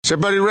Is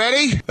everybody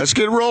ready? Let's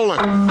get rolling.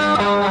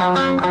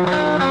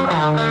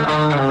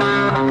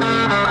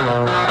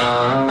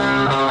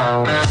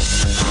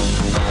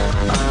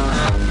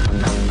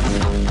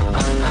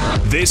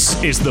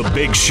 This is The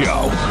Big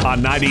Show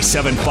on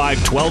 97.5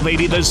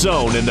 1280 The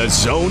Zone and The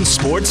Zone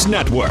Sports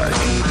Network.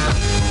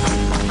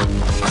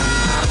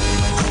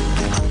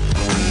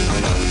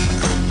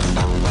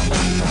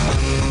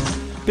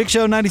 Big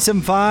Show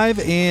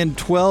 97.5 and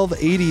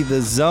 1280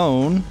 The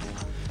Zone.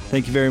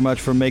 Thank you very much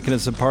for making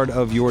us a part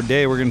of your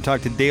day. We're going to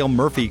talk to Dale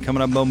Murphy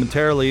coming up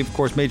momentarily. Of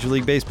course, Major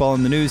League Baseball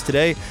in the news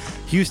today.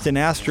 Houston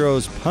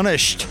Astros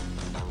punished.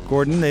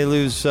 Gordon, they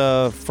lose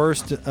their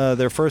first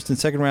and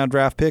second round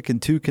draft pick in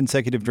 2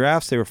 consecutive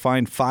drafts. They were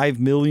fined $5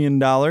 million.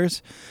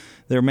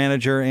 Their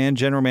manager and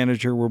general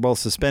manager were both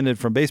suspended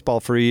from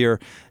baseball for a year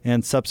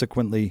and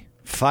subsequently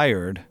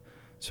fired.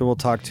 So we'll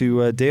talk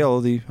to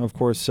Dale, of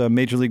course,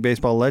 Major League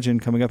Baseball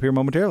legend, coming up here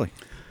momentarily.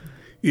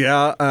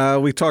 Yeah,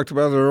 we talked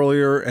about it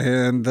earlier,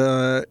 and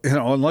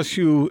unless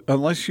you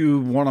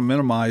want to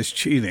minimize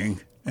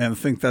cheating and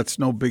think that's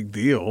no big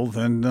deal,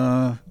 then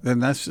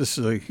this is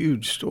a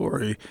huge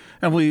story.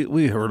 And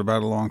we heard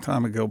about it a long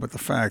time ago, but the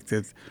fact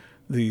that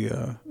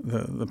the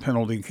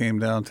penalty came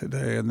down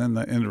today, and then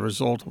the end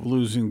result of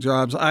losing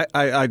jobs,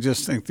 I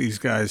just think these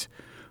guys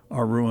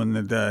are ruining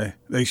the day.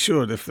 They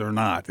should if they're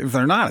not. If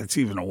they're not, it's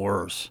even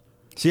worse.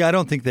 See, I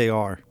don't think they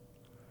are.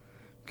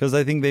 Because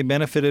I think they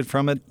benefited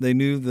from it. They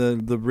knew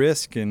the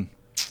risk, and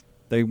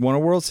they won a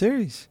World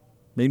Series.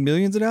 Made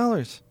millions of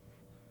dollars.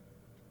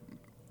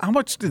 How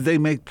much did they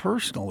make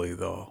personally,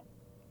 though?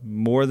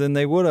 More than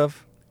they would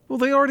have. Well,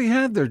 they already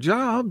had their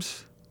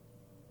jobs.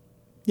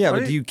 Yeah, right?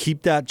 But do you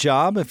keep that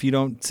job if you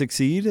don't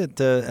succeed at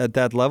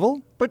that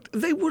level? But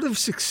they would have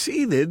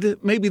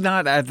succeeded, maybe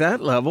not at that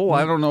level.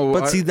 I don't know.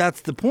 But see,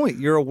 that's the point.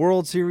 You're a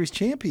World Series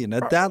champion.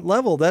 At that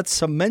level, that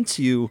cements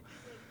you.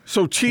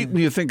 So cheating,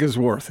 you think, is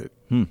worth it?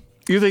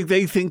 You think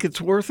they think it's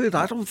worth it?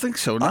 I don't think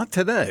so. Not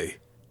today.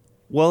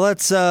 Well,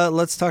 let's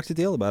talk to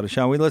Dale about it,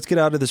 shall we? Let's get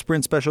out of the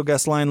Sprint special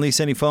guest line,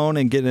 lease any phone,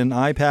 and get an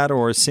iPad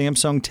or a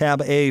Samsung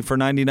Tab A for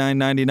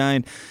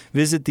 $99.99.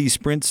 Visit the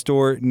Sprint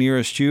store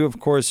nearest you. Of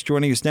course,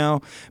 joining us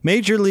now,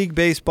 Major League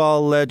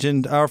Baseball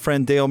legend, our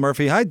friend Dale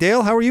Murphy. Hi,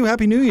 Dale. How are you?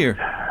 Happy New Year.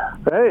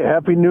 Hey,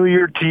 Happy New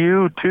Year to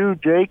you too,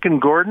 Jake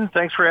and Gordon.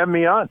 Thanks for having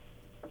me on.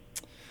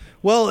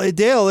 Well,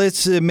 Dale,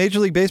 it's Major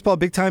League Baseball,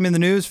 big time in the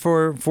news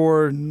for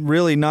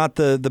really not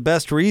the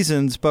best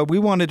reasons, but we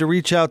wanted to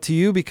reach out to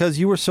you because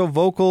you were so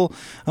vocal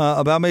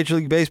about Major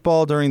League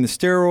Baseball during the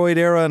steroid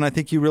era, and I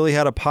think you really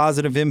had a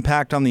positive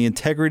impact on the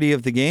integrity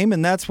of the game,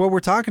 and that's what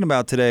we're talking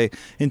about today,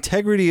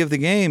 integrity of the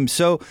game.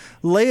 So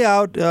lay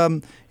out,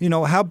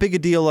 how big a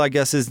deal, I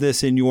guess, is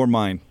this in your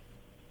mind?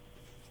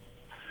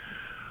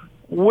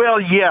 Well,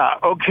 yeah,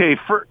 okay.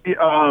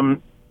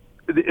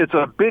 It's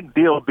a big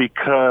deal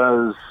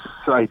because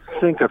I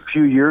think a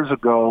few years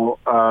ago,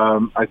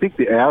 I think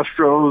the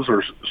Astros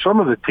or some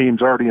of the teams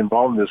already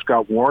involved in this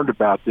got warned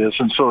about this,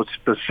 and so it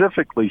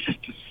specifically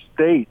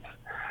states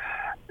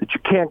that you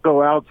can't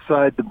go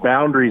outside the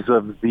boundaries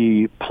of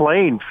the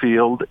playing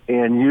field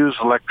and use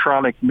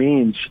electronic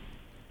means,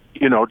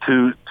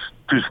 to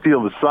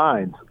steal the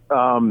signs.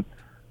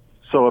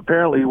 So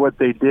apparently what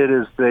they did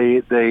is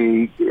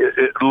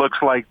it looks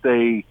like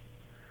they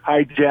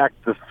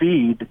hijacked the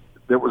feed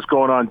that was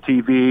going on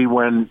TV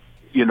when,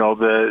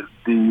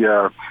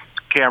 the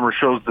camera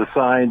shows the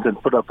signs, and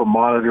put up a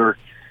monitor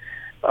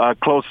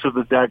close to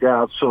the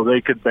dugout so they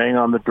could bang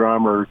on the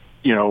drum or,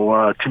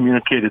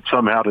 communicate it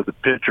somehow to the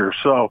pitcher.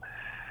 So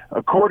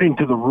according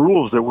to the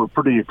rules that were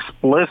pretty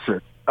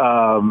explicit,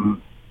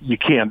 you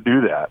can't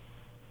do that.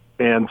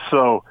 And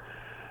so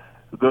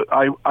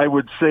I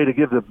would say, to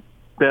give the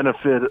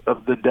benefit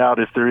of the doubt,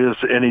 if there is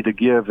any to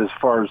give as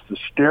far as the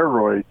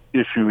steroid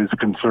issue is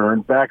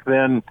concerned, back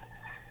then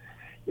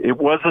it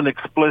wasn't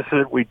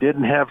explicit. We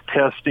didn't have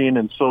testing,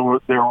 and so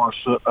there was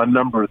a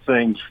number of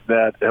things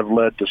that have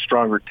led to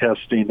stronger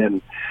testing.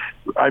 And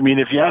I mean,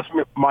 if you ask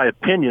me my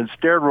opinion,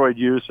 steroid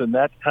use and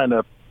that kind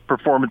of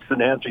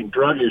performance-enhancing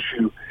drug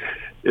issue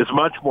is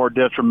much more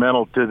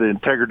detrimental to the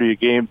integrity of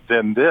the game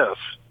than this.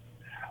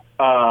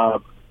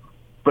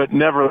 But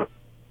never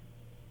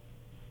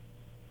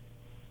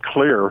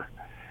clear.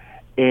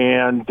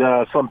 And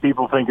some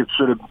people think it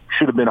should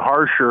have been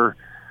harsher.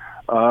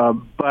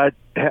 But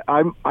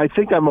I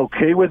think I'm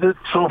okay with it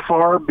so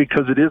far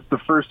because it is the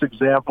first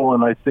example,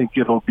 and I think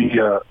it'll be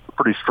a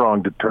pretty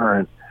strong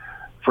deterrent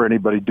for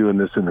anybody doing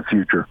this in the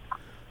future.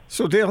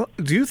 So, Dale,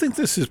 do you think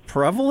this is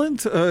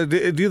prevalent? Do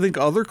you think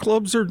other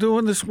clubs are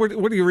doing this? What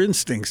do your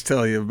instincts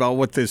tell you about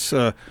what this,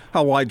 how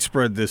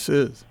widespread this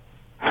is?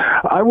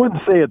 I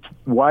wouldn't say it's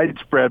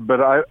widespread, but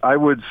I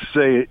would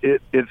say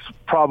it's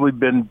probably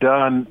been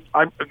done.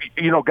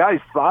 Guys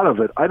thought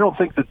of it. I don't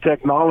think the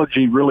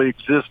technology really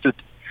existed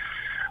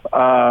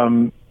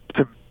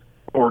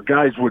or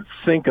guys would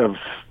think of.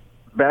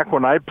 Back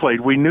when I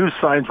played, we knew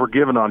signs were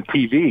given on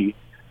TV,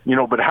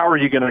 but how are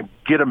you going to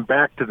get them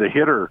back to the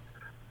hitter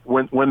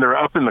when they're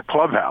up in the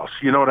clubhouse?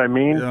 You know what I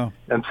mean? Yeah.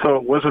 And so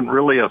it wasn't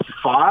really a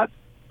thought.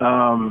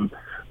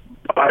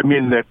 I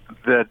mean,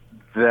 that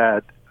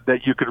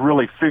you could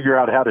really figure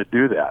out how to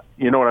do that.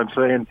 You know what I'm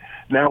saying?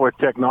 Now with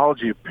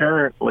technology,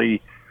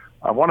 apparently,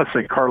 I want to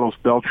say Carlos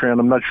Beltran,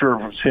 I'm not sure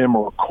if it was him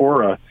or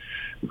Cora,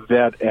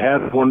 that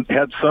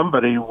had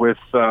somebody with,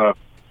 the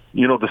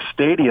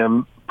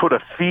stadium put a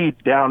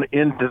feed down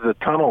into the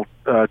tunnel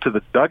to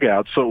the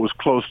dugout so it was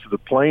close to the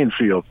playing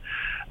field.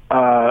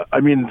 I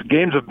mean, the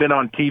games have been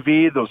on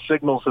TV. Those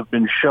signals have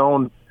been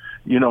shown,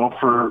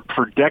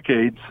 for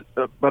decades.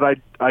 But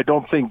I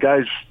don't think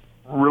guys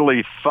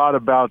really thought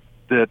about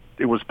that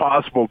it was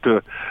possible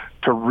to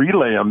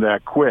relay them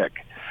that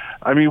quick.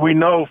 I mean, we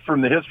know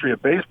from the history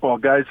of baseball,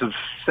 guys have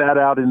sat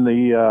out in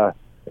the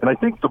and I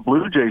think the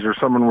Blue Jays or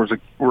someone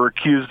were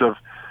accused of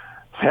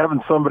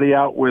having somebody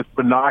out with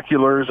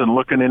binoculars and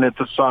looking in at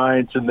the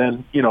signs and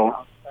then,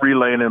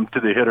 relaying them to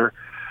the hitter.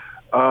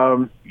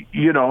 And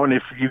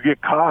if you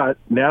get caught,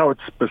 now it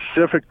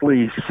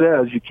specifically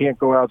says you can't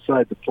go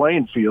outside the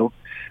playing field,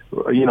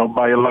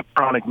 by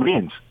electronic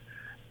means.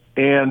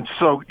 And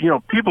so,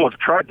 people have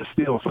tried to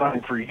steal a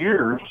sign for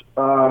years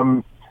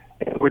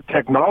with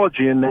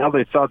technology, and now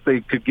they thought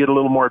they could get a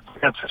little more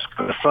advanced. It's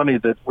kind of funny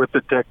that with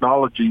the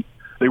technology,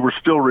 they were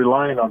still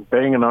relying on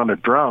banging on a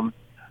drum,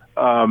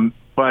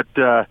 but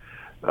a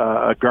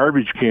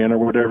garbage can or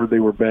whatever they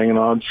were banging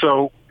on.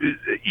 So,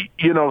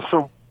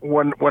 so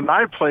when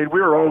I played,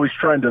 we were always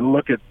trying to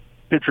look at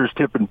pitchers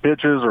tipping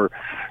pitches or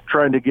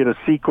trying to get a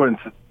sequence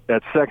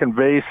at second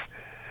base.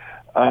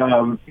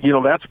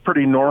 That's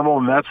pretty normal,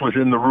 and that's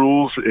within the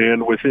rules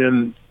and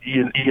within,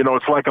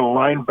 it's like a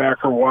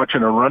linebacker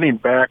watching a running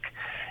back.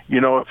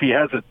 If he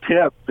has a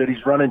tip that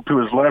he's running to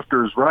his left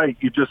or his right,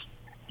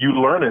 you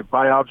learn it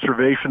by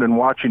observation and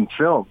watching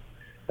film.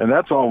 And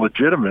that's all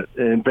legitimate.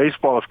 In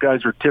baseball, if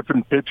guys are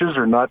tipping pitches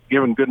or not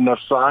giving good enough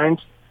signs,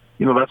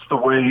 that's the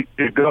way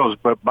it goes.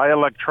 But by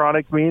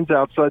electronic means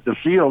outside the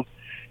field,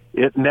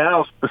 it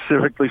now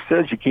specifically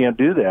says you can't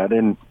do that.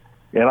 And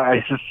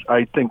I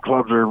think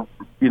clubs are,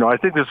 I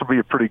think this will be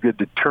a pretty good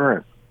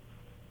deterrent.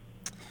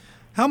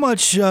 How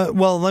much,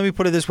 let me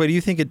put it this way. Do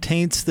you think it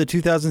taints the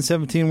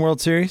 2017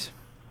 World Series?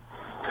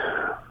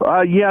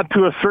 Yeah,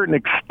 to a certain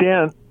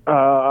extent,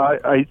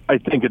 I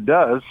think it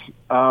does.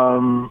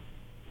 I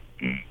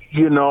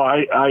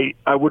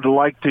would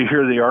like to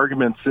hear the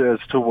arguments as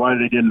to why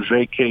they didn't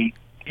vacate,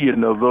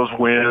 those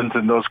wins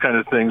and those kind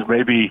of things.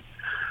 Maybe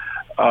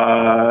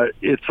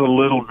it's a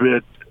little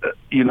bit,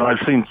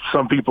 I've seen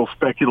some people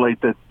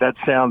speculate that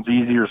sounds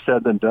easier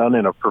said than done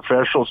in a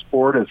professional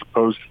sport as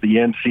opposed to the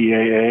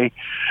NCAA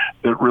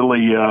that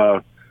really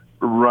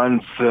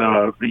runs,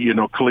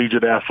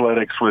 collegiate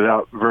athletics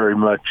without very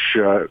much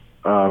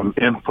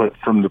input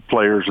from the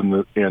players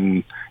and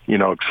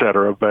et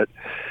cetera. But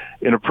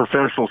in a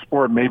professional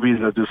sport, maybe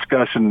the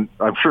discussion,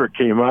 I'm sure it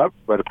came up,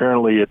 but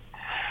apparently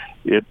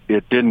it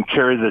didn't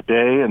carry the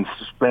day, and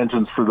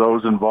suspensions for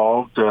those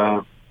involved,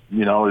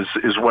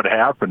 is what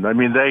happened. I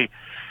mean,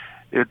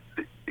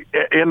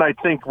 and I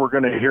think we're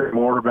going to hear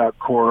more about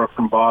Cora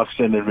from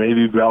Boston and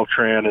maybe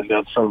Beltran and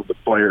then some of the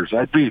players.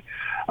 I'd be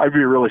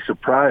really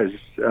surprised,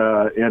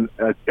 and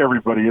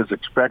everybody is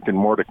expecting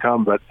more to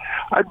come, but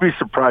I'd be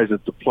surprised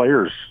if the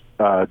players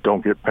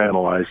don't get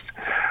penalized.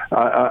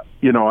 I'm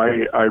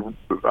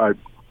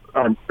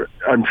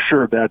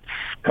sure that's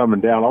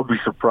coming down. I'll be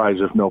surprised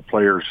if no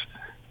players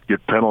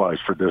get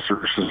penalized for this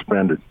or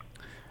suspended.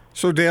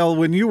 So, Dale,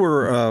 when you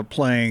were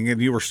playing and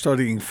you were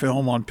studying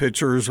film on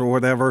pitchers or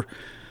whatever,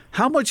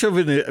 how much of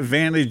an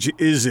advantage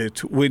is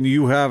it when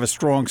you have a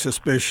strong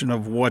suspicion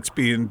of what's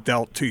being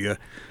dealt to you?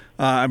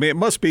 It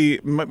must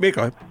make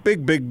a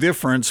big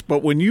difference.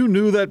 But when you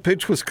knew that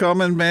pitch was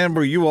coming, man,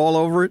 were you all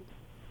over it?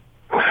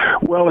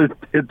 Well,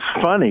 it's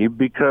funny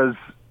because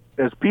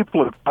as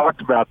people have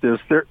talked about this,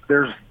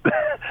 there's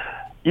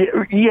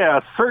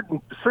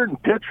certain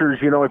pitchers,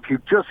 if you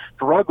just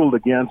struggled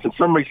against and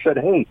somebody said,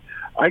 hey,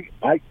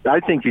 I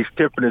think he's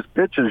tipping his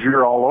pitches,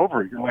 you're all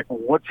over it. You're like, well,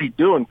 what's he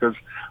doing? Because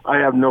I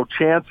have no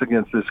chance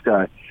against this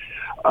guy.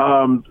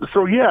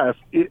 So, yeah,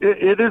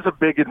 it is a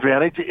big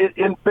advantage.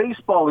 In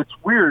baseball, it's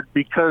weird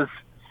because,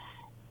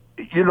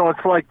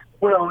 it's like,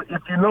 well,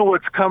 if you know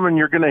what's coming,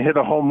 you're going to hit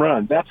a home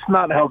run. That's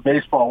not how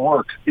baseball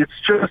works. It's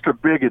just a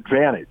big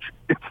advantage.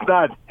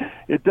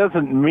 It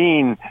doesn't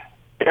mean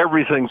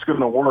everything's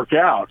going to work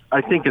out.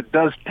 I think it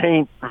does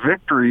taint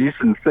victories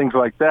and things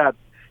like that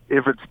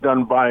if it's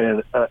done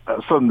by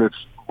something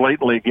that's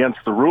blatantly against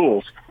the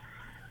rules.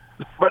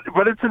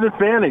 But it's an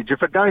advantage.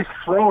 If a guy's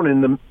thrown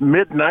in the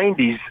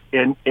mid-90s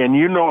and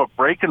a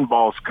breaking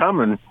ball's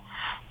coming,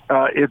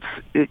 it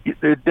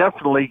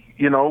definitely,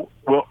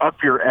 will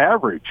up your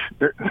average.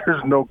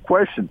 There's no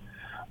question.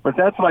 But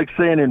that's like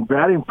saying in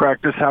batting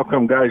practice, how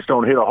come guys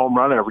don't hit a home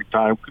run every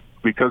time?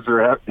 Because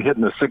they're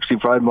hitting a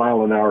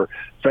 65-mile-an-hour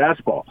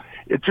fastball.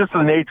 It's just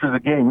the nature of the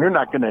game. You're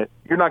not gonna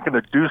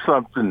do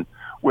something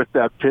with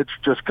that pitch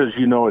just because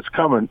it's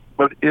coming.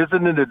 But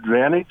isn't it an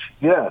advantage?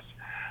 Yes.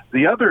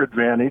 The other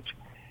advantage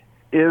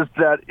is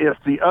that if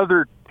the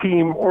other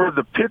team or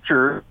the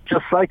pitcher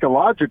just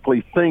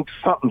psychologically thinks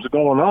something's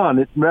going on,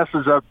 it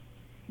messes up,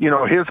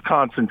 his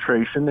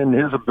concentration and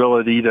his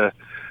ability to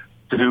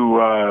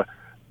to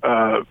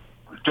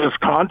just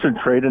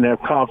concentrate and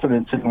have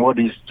confidence in what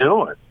he's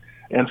doing.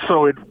 And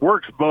so it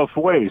works both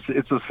ways.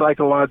 It's a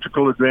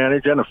psychological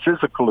advantage and a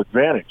physical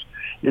advantage.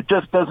 It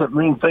just doesn't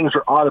mean things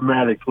are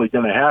automatically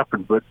going to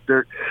happen, but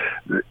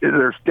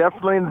there's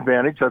definitely an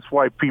advantage. That's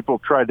why people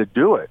try to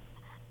do it.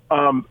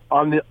 On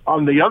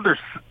the other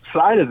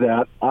side of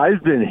that,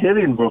 I've been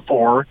hitting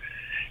before.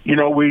 You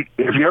know, if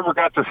you ever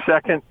got to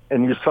second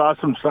and you saw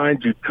some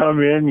signs, you'd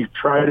come in, you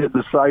try to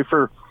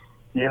decipher,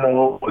 you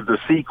know, the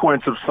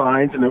sequence of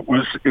signs, and it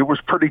was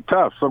pretty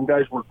tough. Some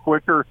guys were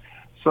quicker,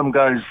 some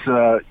guys,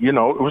 you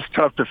know, it was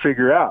tough to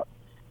figure out.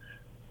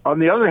 On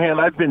the other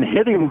hand, I've been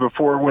hitting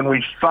before when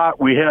we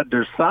thought we had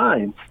their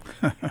signs,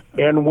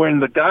 and when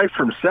the guy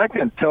from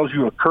second tells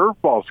you a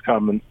curveball's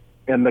coming,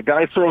 and the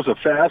guy throws a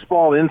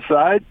fastball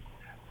inside,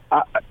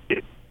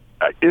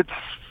 it's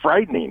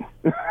frightening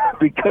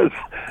because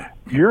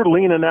you're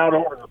leaning out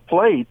over the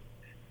plate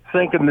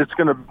thinking it's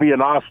going to be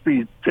an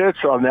off-speed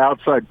pitch on the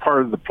outside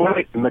part of the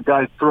plate, and the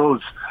guy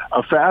throws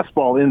a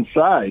fastball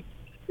inside.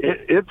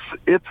 It's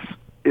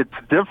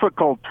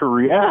difficult to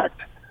react.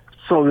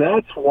 So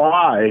that's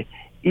why,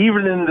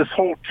 even in this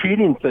whole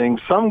cheating thing,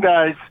 some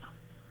guys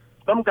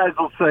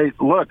will say,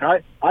 look,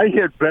 I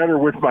hit better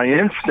with my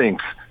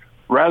instincts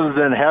rather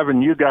than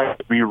having you guys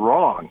be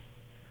wrong.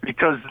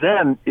 Because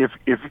then if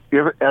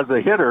as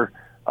a hitter,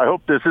 I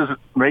hope this isn't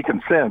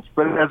making sense,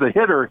 but as a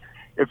hitter,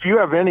 if you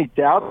have any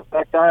doubt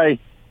that guy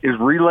is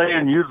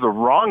relaying you the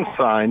wrong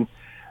sign,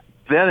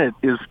 then it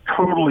is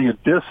totally a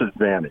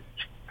disadvantage.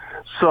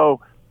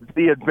 So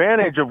the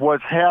advantage of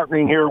what's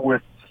happening here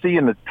with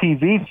seeing the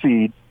TV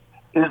feed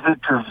is that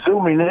you're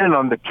zooming in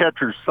on the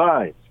catcher's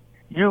signs.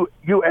 You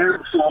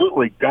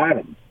absolutely got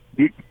him.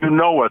 You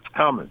know what's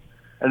coming,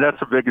 and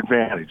that's a big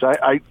advantage.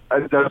 I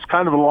that's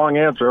kind of a long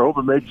answer. I hope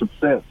it made some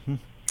sense.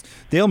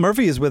 Dale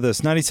Murphy is with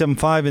us,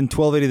 97.5 and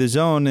 1280 The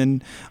Zone,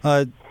 and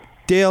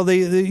Dale,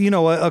 you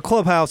know, a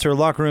clubhouse or a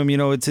locker room, you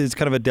know, it's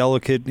kind of a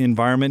delicate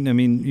environment. I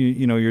mean,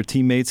 you know, your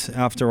teammates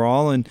after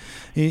all. And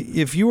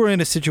if you were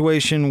in a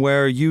situation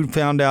where you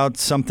found out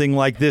something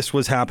like this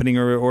was happening,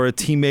 or a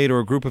teammate or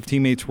a group of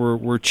teammates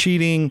were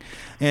cheating,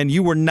 and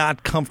you were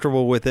not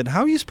comfortable with it,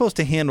 how are you supposed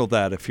to handle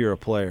that if you're a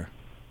player?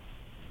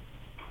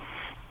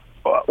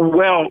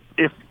 Well,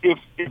 if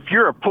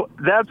you're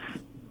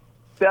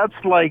that's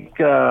like.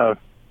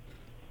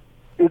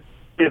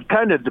 It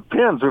kind of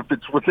depends if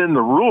it's within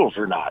the rules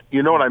or not.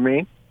 You know what I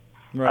mean?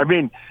 Right. I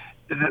mean,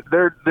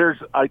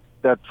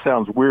 that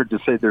sounds weird to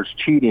say there's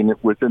cheating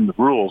within the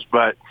rules,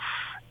 but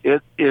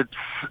it's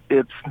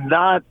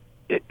not.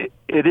 It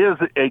is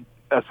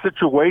a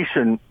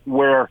situation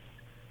where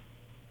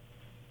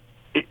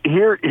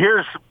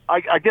here's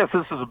I guess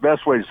this is the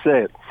best way to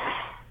say it.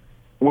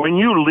 When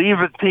you leave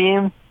a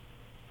team,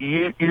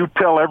 you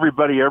tell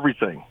everybody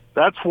everything.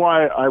 That's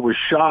why I was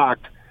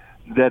shocked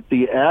that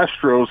the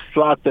Astros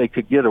thought they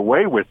could get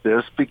away with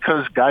this,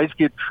 because guys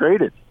get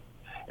traded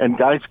and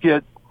guys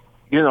get,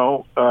 you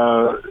know,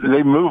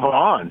 they move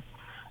on.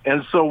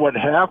 And so what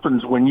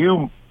happens when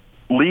you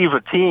leave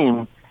a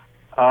team,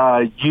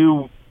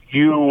 you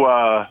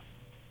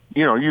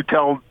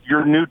tell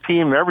your new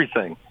team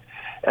everything.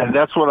 And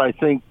that's what I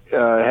think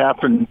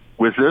happened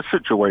with this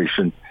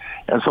situation.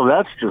 And so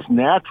that's just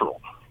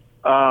natural.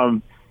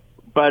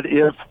 But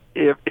if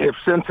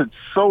since it's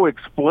so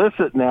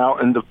explicit now,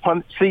 and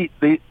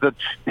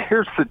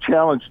here's the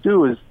challenge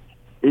too, is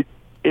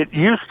it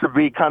used to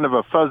be kind of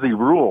a fuzzy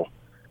rule,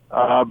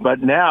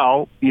 but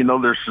now, you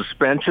know, there's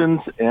suspensions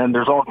and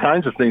there's all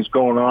kinds of things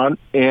going on,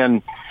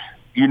 and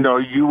you know,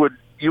 you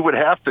would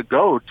have to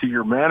go to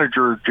your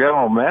manager or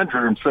general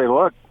manager and say,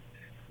 look,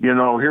 you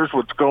know, here's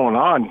what's going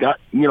on. Guys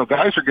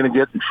are going to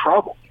get in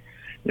trouble.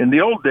 In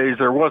the old days,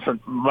 there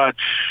wasn't much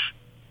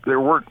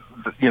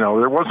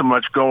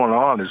going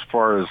on as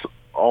far as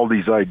all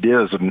these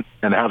ideas and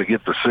how to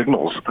get the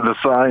signals, the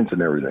signs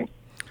and everything.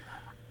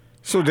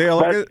 So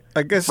Dale,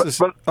 I guess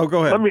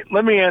go ahead.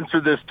 Let me answer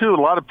this too.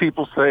 A lot of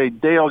people say,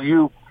 Dale,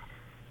 you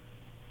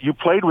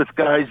played with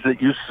guys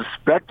that you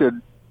suspected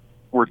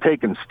were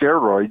taking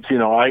steroids. You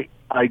know,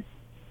 I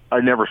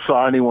never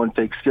saw anyone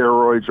take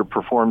steroids or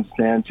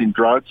performance-enhancing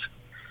drugs.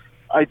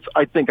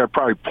 I think I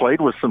probably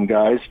played with some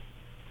guys.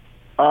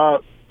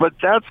 But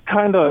that's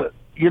kind of,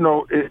 you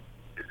know,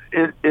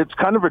 it's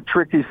kind of a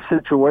tricky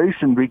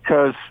situation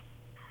because,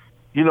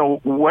 you know,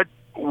 what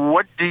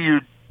do you,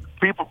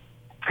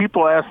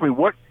 people ask me,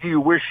 what do you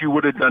wish you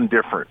would have done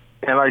different?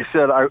 And I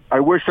said, I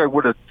wish I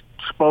would have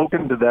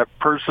spoken to that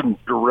person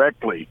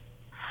directly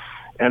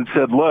and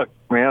said, look,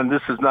 man,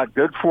 this is not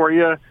good for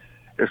you.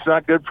 It's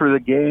not good for the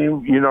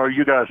game. You know,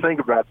 you got to think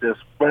about this.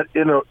 But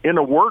in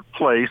a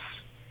workplace,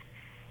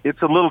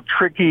 it's a little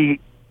tricky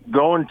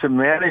going to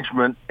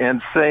management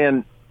and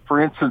saying,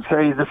 for instance,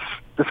 hey, this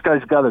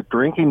guy's got a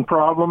drinking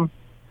problem.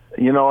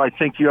 You know, I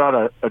think you ought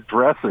to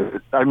address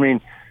it. I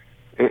mean,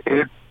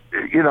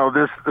 you know,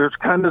 there's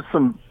kind of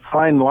some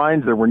fine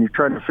lines there when you're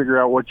trying to figure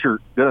out what you're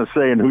going to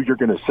say and who you're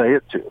going to say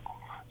it to.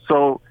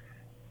 So,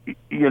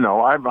 you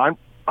know,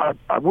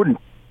 I wouldn't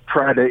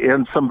try to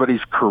end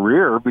somebody's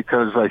career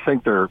because I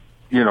think they're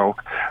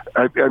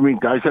I mean,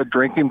 guys had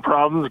drinking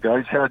problems.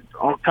 Guys had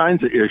all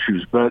kinds of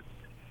issues. But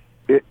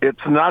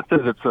it's not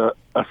that it's a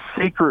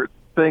secret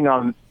thing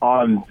on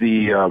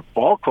the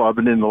ball club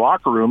and in the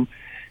locker room.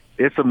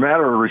 It's a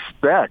matter of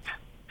respect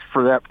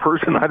for that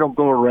person. I don't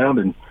go around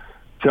and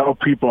tell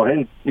people,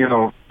 hey,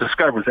 this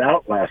guy was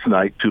out last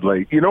night too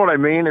late. You know what I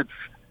mean?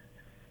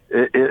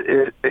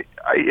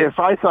 If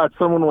I thought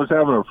someone was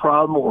having a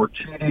problem or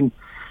cheating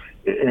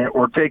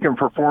or taking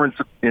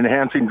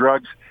performance-enhancing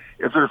drugs,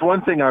 if there's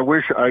one thing I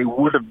wish I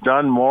would have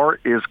done more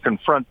is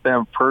confront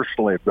them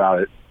personally about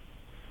it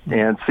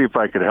and see if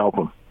I could help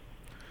them,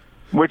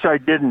 which I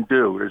didn't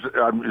do, is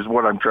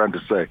what I'm trying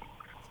to say.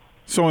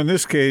 So in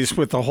this case,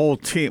 with the whole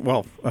team,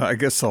 well, I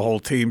guess the whole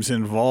team's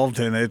involved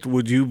in it,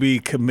 would you be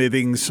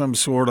committing some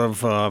sort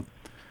of,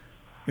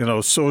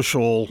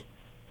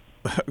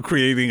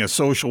 creating a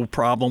social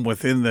problem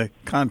within the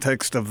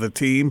context of the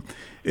team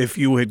if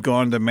you had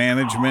gone to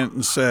management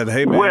and said,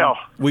 hey, man,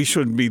 we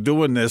shouldn't be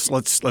doing this,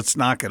 let's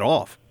knock it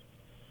off?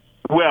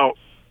 Well,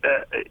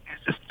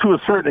 to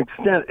a certain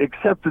extent,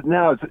 except that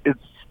now it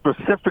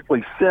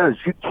specifically says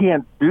you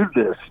can't do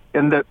this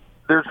and that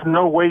there's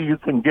no way you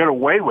can get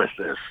away with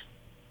this.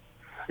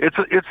 It's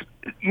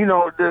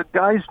the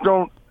guys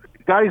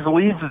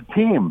leave the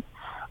team.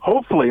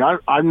 Hopefully,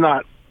 I'm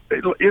not.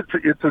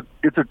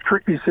 It's a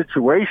tricky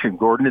situation,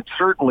 Gordon. It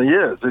certainly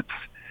is.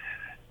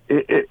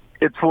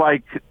 It's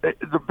like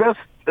the best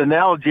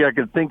analogy I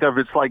could think of.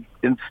 It's like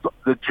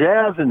the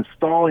Jazz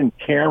installing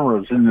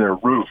cameras in their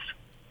roof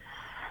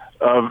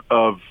of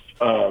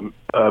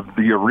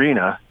the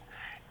arena,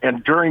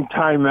 and during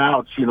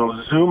timeouts,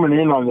 zooming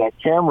in on that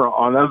camera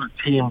on other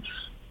teams,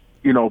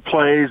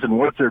 plays and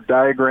what they're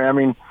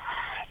diagramming.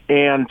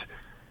 And,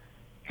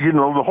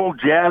 the whole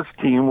Jazz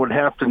team would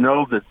have to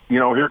know that,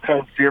 here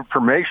comes the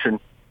information.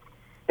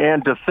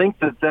 And to think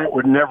that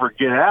would never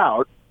get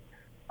out,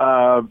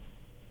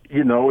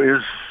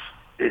 is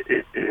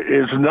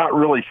not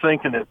really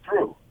thinking it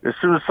through. As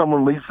soon as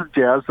someone leaves the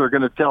Jazz, they're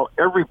going to tell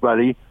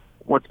everybody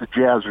what the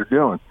Jazz are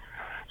doing.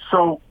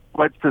 So,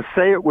 but to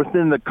say it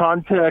within the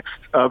context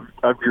of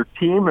your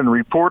team and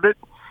report it,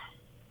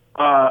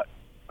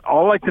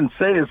 all I can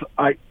say is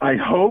I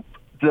hope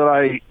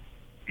that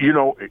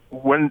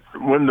when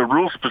the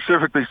rule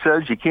specifically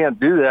says you can't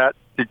do that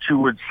you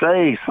would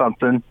say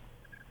something,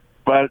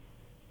 but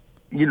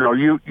you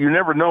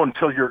never know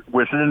until you're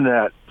within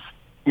that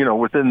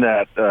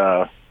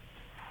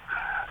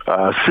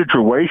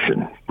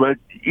situation. But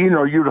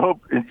you'd hope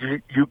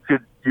you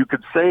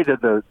could say to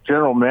the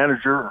general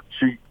manager,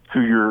 to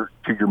your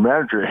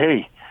manager,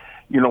 hey,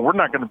 we're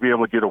not going to be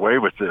able to get away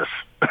with this.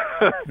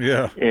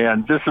 Yeah.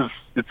 And it's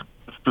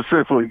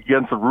specifically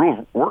against the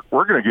rules.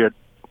 We're going to get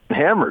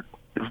hammered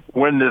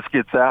when this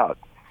gets out.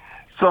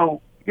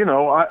 So,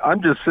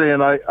 I'm just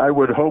saying I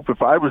would hope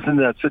if I was in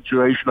that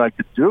situation I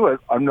could do it.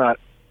 I'm not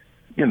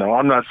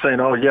saying,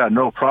 oh yeah,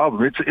 no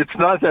problem. It's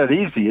not that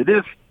easy. It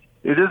is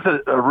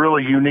a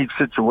really unique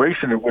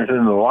situation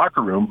within the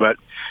locker room, but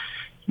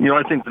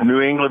I think the New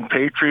England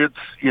Patriots,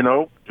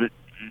 no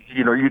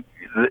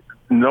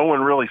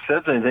one really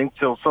says anything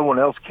till someone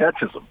else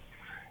catches them.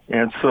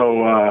 And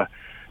so,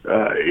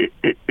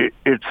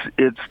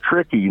 it's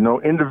tricky,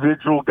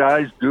 individual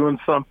guys doing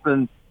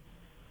something,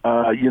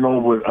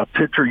 with a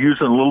pitcher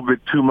using a little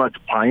bit too much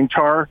pine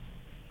tar.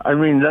 I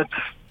mean,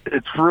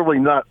 it's really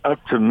not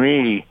up to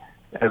me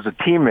as a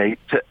teammate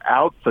to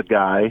out the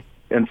guy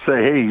and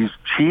say, hey, he's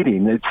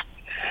cheating.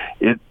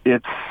 It's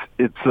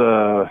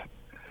a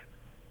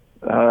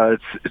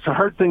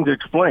hard thing to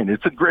explain.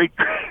 It's a great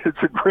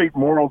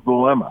moral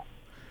dilemma.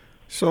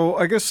 So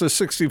I guess the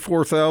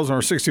 $64,000 or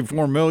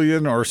 $64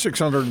 million or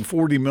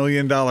 $640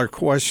 million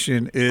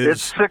question is...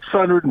 It's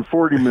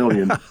 $640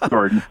 million,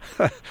 Gordon.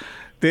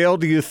 Dale,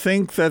 do you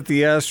think that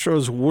the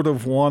Astros would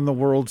have won the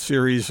World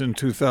Series in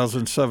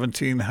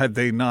 2017 had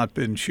they not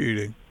been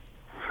cheating?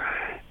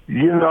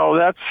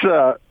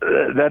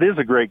 That is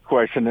a great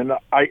question, and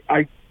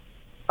I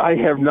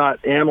have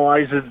not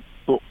analyzed it,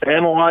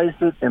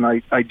 and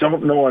I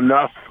don't know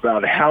enough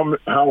about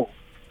how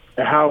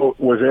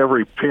was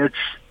every pitch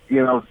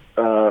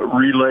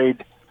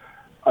relayed.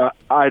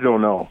 I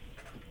don't know.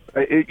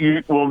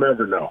 We'll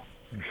never know.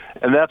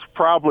 And that's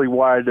probably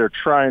why they're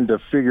trying to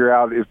figure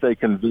out if they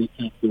can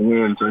keep the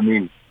wins. I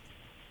mean,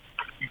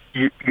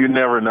 you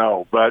never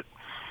know, but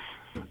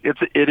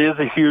it is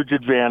a huge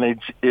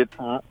advantage.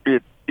 I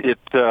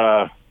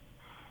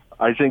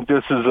think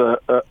this is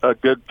a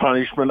good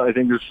punishment. I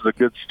think this is a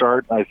good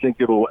start. I think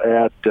it'll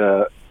add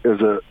as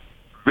a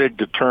big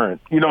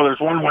deterrent. There's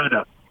one way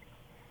to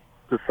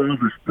solve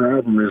this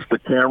problem is the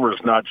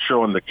camera's not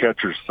showing the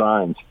catcher's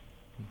signs.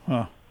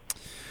 Huh.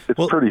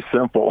 It's pretty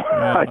simple.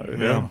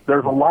 Yeah.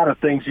 There's a lot of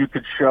things you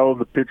could show: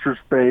 the pitcher's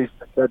face,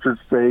 the catcher's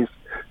face,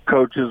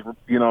 coaches,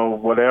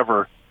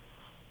 whatever.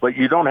 But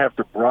you don't have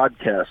to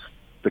broadcast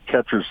the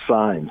catcher's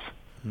signs,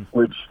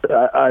 which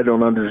I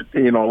don't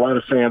understand. A lot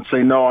of fans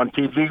say, no, on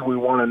TV we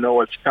want to know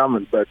what's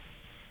coming. But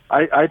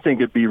I think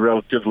it'd be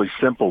relatively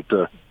simple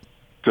to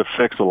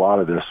fix a lot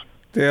of this.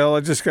 Dale, I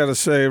just got to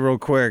say real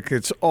quick,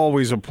 it's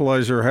always a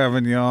pleasure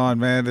having you on,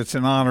 man. It's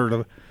an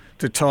honor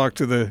to talk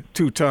to the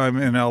two-time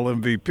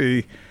NL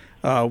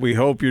MVP. We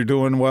hope you're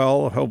doing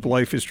well. I hope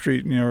life is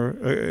treating you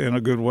in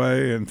a good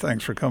way, and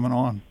thanks for coming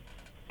on.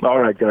 All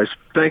right, guys.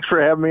 Thanks for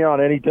having me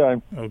on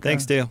anytime. Okay.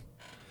 Thanks, Dale.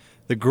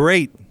 The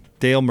great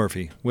Dale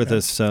Murphy with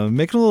us,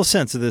 making a little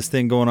sense of this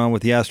thing going on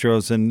with the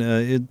Astros.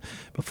 And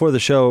before the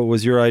show, it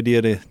was your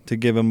idea to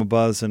give him a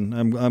buzz, and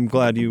I'm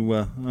glad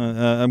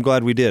I'm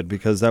glad we did,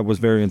 because that was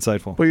very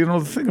insightful. Well,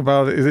 the thing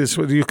about it is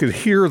you could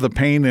hear the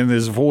pain in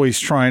his voice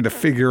trying to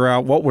figure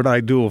out what would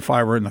I do if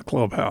I were in the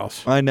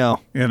clubhouse. I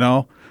know.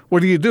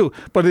 What do you do?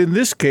 But in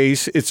this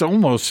case, it's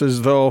almost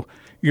as though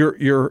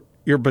you're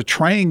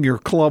betraying your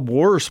club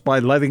worse by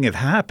letting it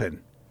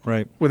happen,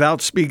 right?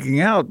 Without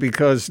speaking out,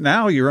 because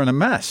now you're in a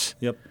mess.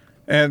 Yep.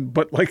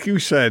 But like you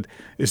said,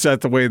 is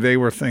that the way they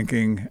were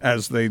thinking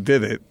as they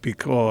did it,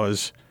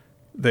 because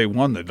they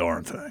won the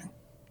darn thing?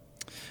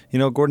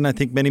 Gordon, I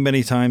think many,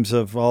 many times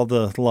of all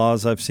the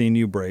laws I've seen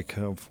you break,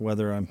 of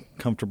whether I'm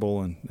comfortable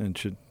and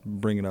should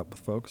bring it up with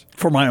folks.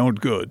 For my own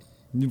good.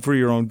 For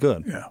your own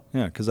good. Yeah.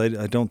 Yeah, because I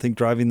don't think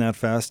driving that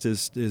fast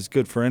is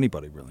good for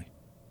anybody, really.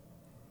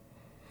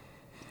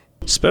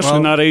 Especially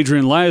not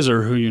Adrian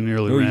Lizer, who you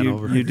nearly ran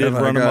over. You did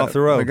run him off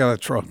the road. I got a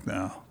truck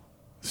now,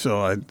 so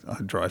I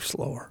drive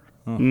slower.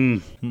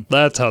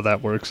 That's how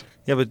that works.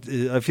 Yeah, but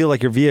I feel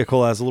like your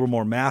vehicle has a little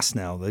more mass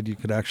now, that you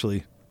could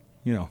actually,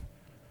 do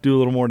a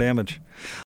little more damage.